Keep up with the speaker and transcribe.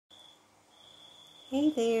Hey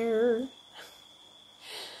there.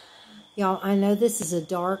 Y'all, I know this is a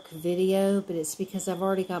dark video, but it's because I've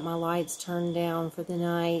already got my lights turned down for the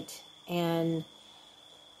night. And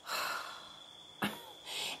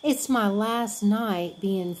it's my last night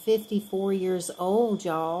being 54 years old,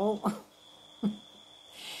 y'all.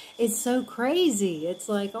 It's so crazy. It's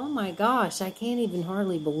like, oh my gosh, I can't even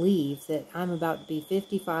hardly believe that I'm about to be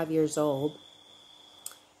 55 years old.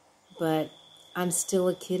 But I'm still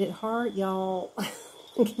a kid at heart, y'all.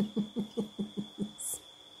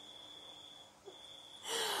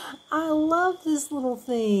 I love this little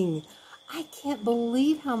thing. I can't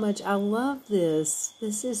believe how much I love this.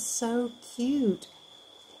 This is so cute.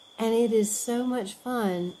 And it is so much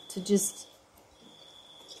fun to just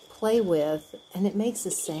play with. And it makes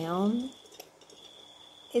a sound.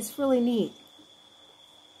 It's really neat.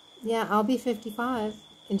 Yeah, I'll be 55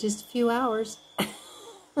 in just a few hours.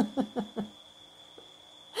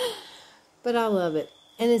 But I love it.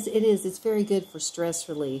 And it's very good for stress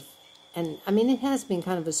relief. And, I mean, it has been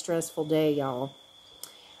kind of a stressful day, y'all.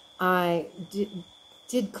 I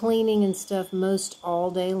did cleaning and stuff most all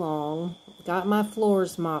day long. Got my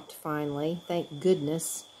floors mopped finally, thank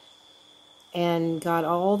goodness. And got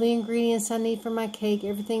all the ingredients I need for my cake.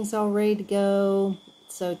 Everything's all ready to go.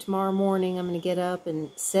 So tomorrow morning I'm going to get up and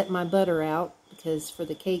set my butter out. Because for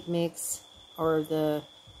the cake mix or the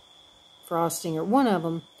frosting or one of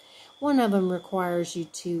them requires you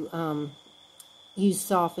to use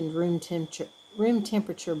softened room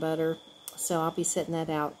temperature butter. So I'll be setting that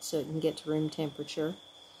out so it can get to room temperature.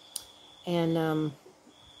 And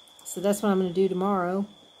so that's what I'm going to do tomorrow,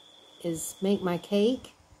 is make my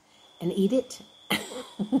cake and eat it.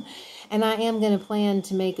 And I am going to plan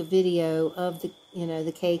to make a video of the,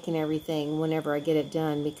 the cake and everything whenever I get it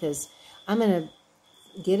done, because I'm going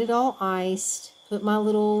to get it all iced, put my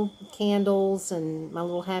little candles and my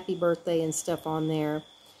little happy birthday and stuff on there,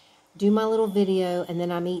 do my little video, and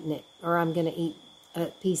then I'm eating it, or I'm going to eat a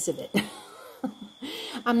piece of it.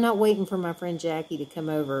 I'm not waiting for my friend Jackie to come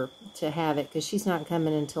over to have it, because she's not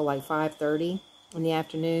coming until like 5:30 in the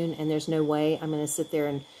afternoon, and there's no way I'm going to sit there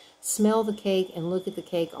and smell the cake and look at the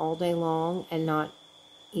cake all day long and not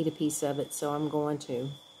eat a piece of it, so I'm going to.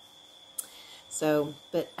 So,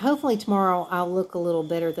 but hopefully tomorrow I'll look a little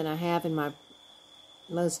better than I have in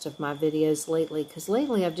most of my videos lately, because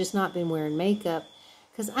lately I've just not been wearing makeup,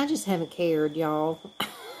 because I just haven't cared, y'all.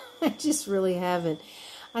 I just really haven't.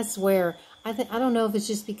 I swear. I don't know if it's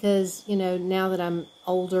just because, now that I'm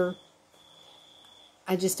older,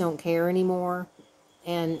 I just don't care anymore.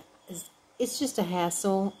 And it's just a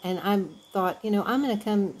hassle. And I thought, I'm going to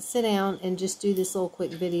come sit down and just do this little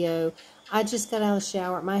quick video. I just got out of the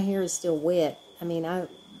shower. My hair is still wet. I mean, I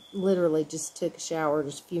literally just took a shower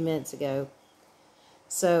just a few minutes ago.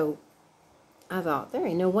 So I thought, there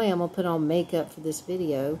ain't no way I'm going to put on makeup for this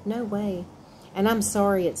video. No way. And I'm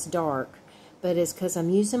sorry it's dark, but it's because I'm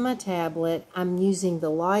using my tablet. I'm using the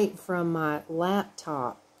light from my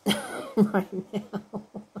laptop right now.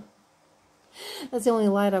 That's the only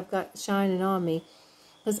light I've got shining on me.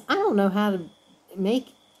 Because I don't know how to make...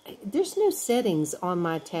 There's no settings on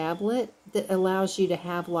my tablet that allows you to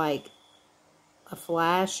have like a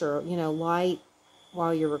flash or, light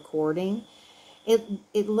while you're recording.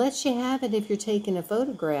 It lets you have it if you're taking a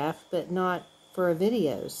photograph, but not for a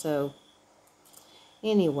video. So,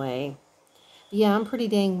 anyway, yeah, I'm pretty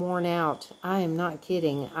dang worn out. I am not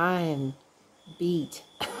kidding. I am beat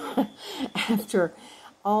after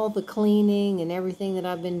all the cleaning and everything that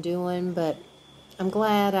I've been doing. But I'm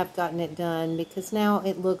glad I've gotten it done, because now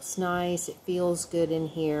it looks nice. It feels good in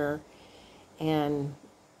here. And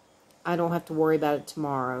I don't have to worry about it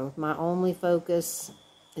tomorrow. My only focus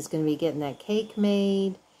is going to be getting that cake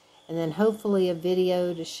made, and then hopefully a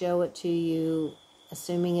video to show it to you,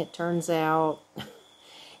 assuming it turns out.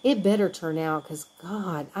 It better turn out, because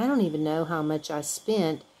God, I don't even know how much I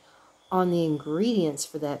spent on the ingredients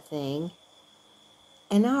for that thing.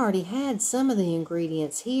 And I already had some of the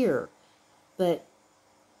ingredients here, but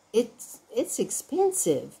it's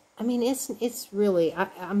expensive. I mean, it's really,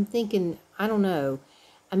 I'm thinking, I don't know.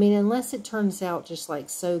 I mean, unless it turns out just like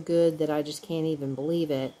so good that I just can't even believe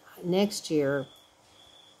it. Next year,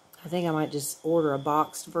 I think I might just order a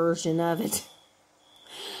boxed version of it.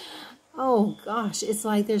 Oh gosh, it's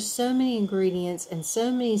like there's so many ingredients and so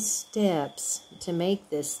many steps to make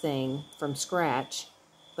this thing from scratch,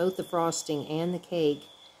 both the frosting and the cake,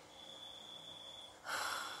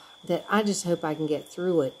 that I just hope I can get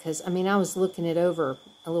through it. Because, I mean, I was looking it over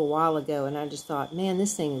a little while ago, and I just thought, man,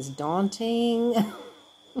 this thing is daunting.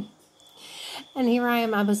 And here I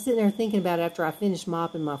am. I was sitting there thinking about it after I finished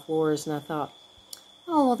mopping my floors, and I thought,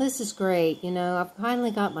 Oh, well, this is great. You know, I've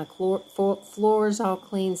finally got my floors all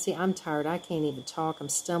clean. See, I'm tired. I can't even talk. I'm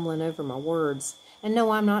stumbling over my words. And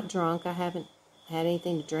no, I'm not drunk. I haven't had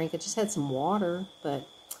anything to drink. I just had some water, but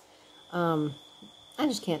I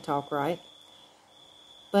just can't talk right.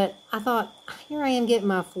 But I thought, here I am getting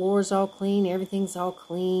my floors all clean. Everything's all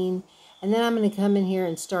clean. And then I'm going to come in here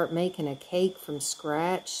and start making a cake from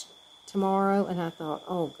scratch tomorrow. And I thought,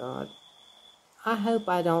 oh, God, I hope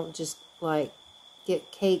I don't just, like,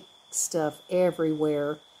 get cake stuff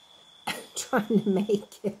everywhere trying to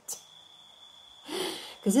make it.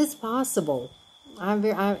 Because it's possible.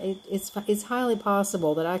 It's highly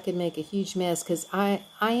possible that I could make a huge mess, because I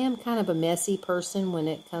am kind of a messy person when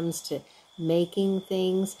it comes to making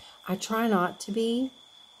things. I try not to be,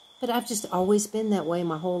 but I've just always been that way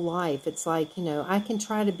my whole life. It's like, you know, I can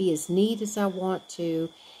try to be as neat as I want to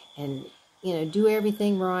and, you know, do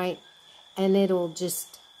everything right, and it'll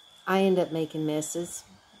just, I end up making messes.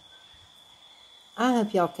 I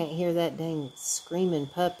hope y'all can't hear that dang screaming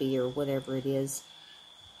puppy or whatever it is.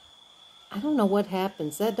 I don't know what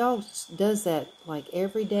happens. That dog does that like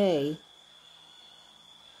every day.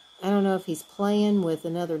 I don't know if he's playing with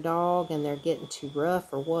another dog and they're getting too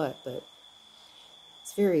rough or what, but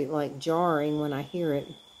it's very like jarring when I hear it.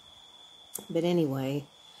 But anyway,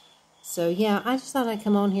 so yeah, I just thought I'd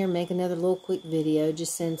come on here and make another little quick video,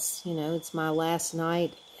 just since, you know, it's my last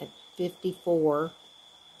night at 54.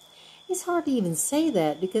 It's hard to even say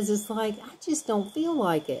that because it's like, I just don't feel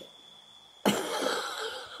like it.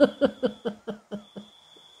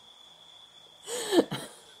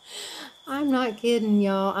 I'm not kidding,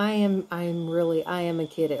 y'all. I am a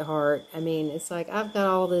kid at heart. I mean, it's like I've got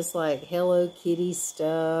all this like Hello Kitty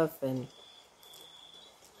stuff, and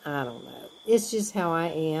I don't know. It's just how I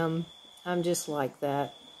am. I'm just like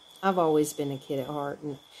that. I've always been a kid at heart,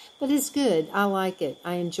 but it's good. I like it.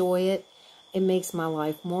 I enjoy it. It makes my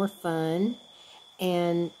life more fun,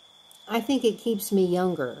 and I think it keeps me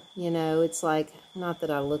younger. You know, it's like, not that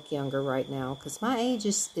I look younger right now, because my age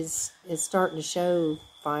is starting to show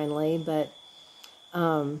finally, but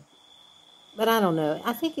I don't know.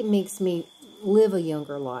 I think it makes me live a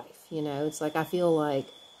younger life. You know, it's like I feel like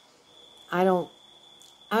I don't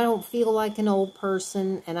feel like an old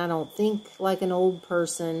person, and I don't think like an old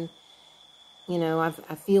person. You know, I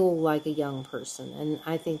feel like a young person, and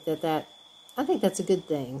I think I think that's a good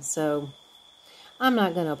thing. So I'm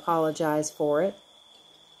not going to apologize for it.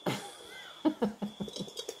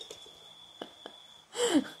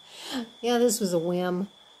 Yeah, this was a whim.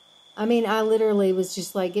 I mean, I literally was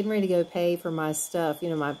just like getting ready to go pay for my stuff, you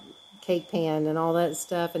know, my cake pan and all that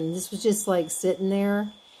stuff. And this was just like sitting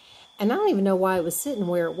there. And I don't even know why it was sitting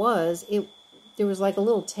where it was. There was like a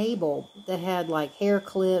little table that had like hair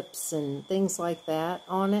clips and things like that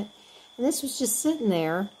on it. And this was just sitting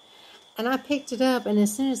there. And I picked it up. And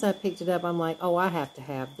as soon as I picked it up, I'm like, oh, I have to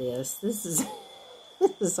have this. This is,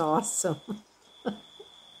 this is awesome.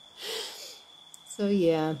 So,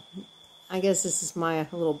 yeah. I guess this is my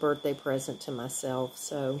little birthday present to myself.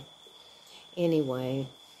 So, anyway.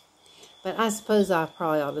 But I suppose I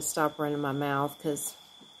probably ought to stop running my mouth, because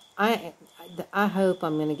I hope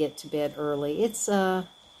I'm going to get to bed early. It's 10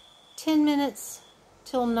 minutes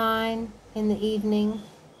till 9 in the evening.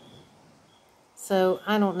 So,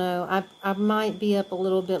 I don't know. I might be up a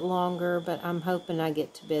little bit longer, but I'm hoping I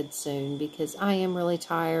get to bed soon, because I am really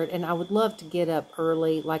tired. And I would love to get up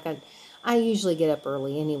early. Like I usually get up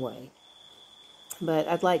early anyway. But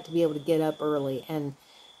I'd like to be able to get up early and,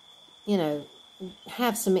 you know,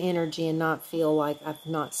 have some energy and not feel like I've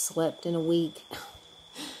not slept in a week.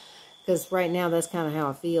 Because right now that's kind of how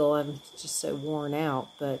I feel. I'm just so worn out.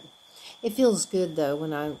 But it feels good, though,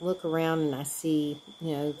 when I look around and I see,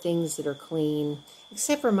 you know, things that are clean.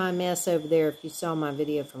 Except for my mess over there. If you saw my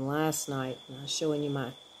video from last night, and I was showing you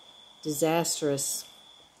my disastrous,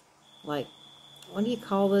 like, what do you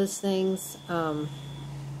call those things?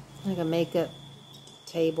 Like a makeup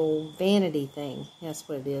table vanity thing. That's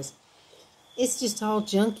what it is. It's just all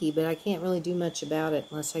junky, but I can't really do much about it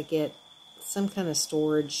unless I get some kind of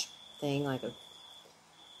storage thing, like a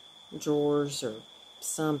drawers or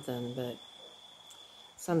something. But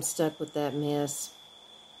so I'm stuck with that mess.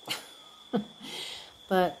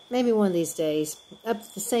 But maybe one of these days, up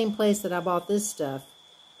at the same place that I bought this stuff,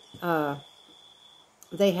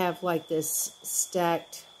 they have like this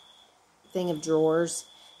stacked thing of drawers.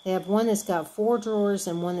 They have one that's got 4 drawers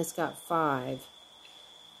and one that's got 5.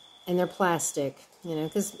 And they're plastic, you know,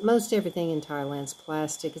 because most everything in Thailand's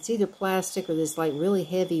plastic. It's either plastic or this like really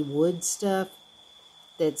heavy wood stuff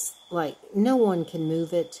that's like no one can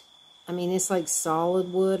move it. I mean, it's like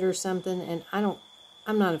solid wood or something. And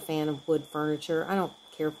I'm not a fan of wood furniture. I don't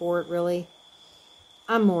care for it really.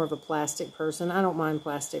 I'm more of a plastic person. I don't mind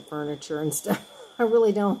plastic furniture and stuff. I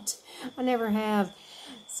really don't. I never have.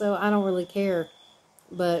 So I don't really care.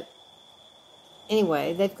 But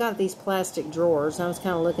anyway, they've got these plastic drawers. I was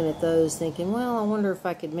kind of looking at those thinking, well, I wonder if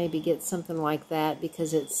I could maybe get something like that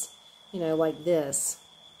because it's, you know, like this.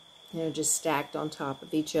 You know, just stacked on top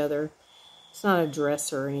of each other. It's not a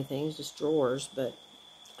dresser or anything. It's just drawers. But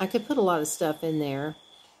I could put a lot of stuff in there.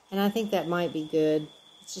 And I think that might be good.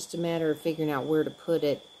 It's just a matter of figuring out where to put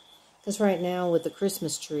it. Because right now with the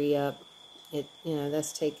Christmas tree up,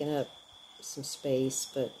 that's taking up some space.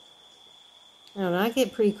 But I don't know, I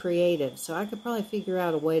get pretty creative. So I could probably figure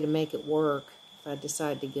out a way to make it work if I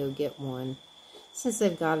decide to go get one. Since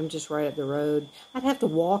they've got them just right up the road. I'd have to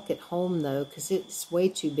walk it home though, because it's way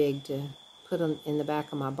too big to put them in the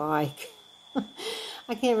back of my bike.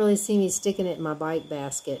 I can't really see me sticking it in my bike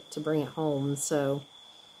basket to bring it home. So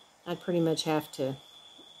I'd pretty much have to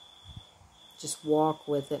just walk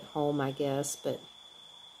with it home, I guess. But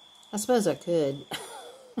I suppose I could.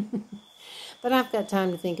 But I've got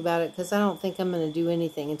time to think about it because I don't think I'm going to do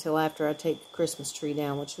anything until after I take the Christmas tree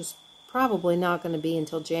down, which was probably not going to be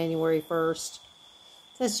until January 1st.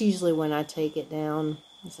 That's usually when I take it down.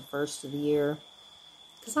 It's the first of the year.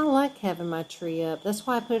 Because I like having my tree up. That's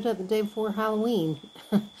why I put it up the day before Halloween.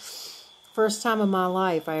 First time in my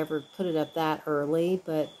life I ever put it up that early,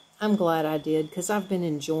 but I'm glad I did because I've been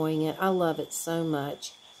enjoying it. I love it so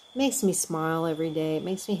much. It makes me smile every day. It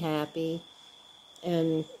makes me happy.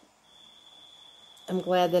 And I'm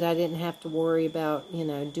glad that I didn't have to worry about,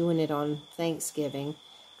 doing it on Thanksgiving.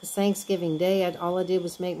 Because Thanksgiving Day, all I did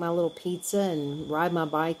was make my little pizza and ride my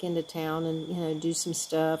bike into town and, do some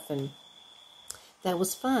stuff. And that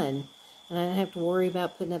was fun. And I didn't have to worry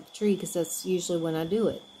about putting up the tree because that's usually when I do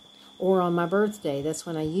it. Or on my birthday. That's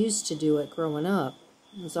when I used to do it growing up.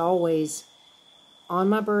 It was always on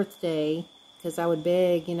my birthday because I would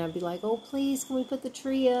beg, I'd be like, oh, please, can we put the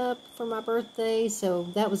tree up for my birthday? So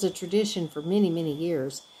that was a tradition for many, many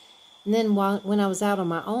years. And then when I was out on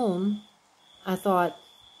my own, I thought,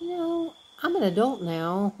 I'm an adult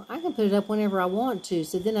now. I can put it up whenever I want to.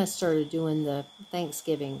 So then I started doing the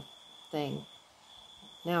Thanksgiving thing.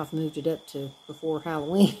 Now I've moved it up to before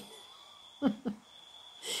Halloween. At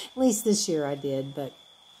least this year I did, but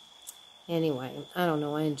anyway, I don't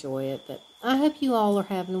know. I enjoy it, but I hope you all are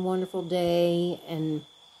having a wonderful day and,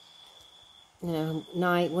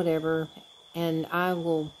 night, whatever. And I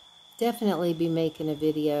will definitely be making a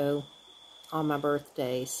video on my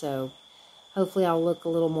birthday, so hopefully I'll look a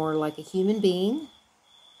little more like a human being.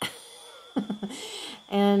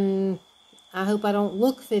 And I hope I don't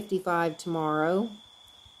look 55 tomorrow.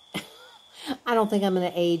 I don't think I'm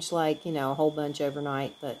going to age like, a whole bunch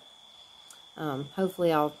overnight, but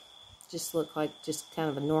hopefully I'll just look like just kind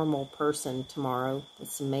of a normal person tomorrow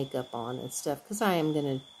with some makeup on and stuff, because I am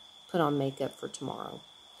going to put on makeup for tomorrow.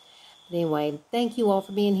 But anyway, thank you all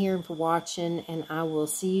for being here and for watching, and I will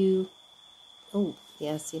see you. Oh,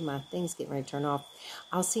 yeah, see my thing's getting ready to turn off.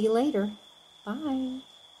 I'll see you later. Bye.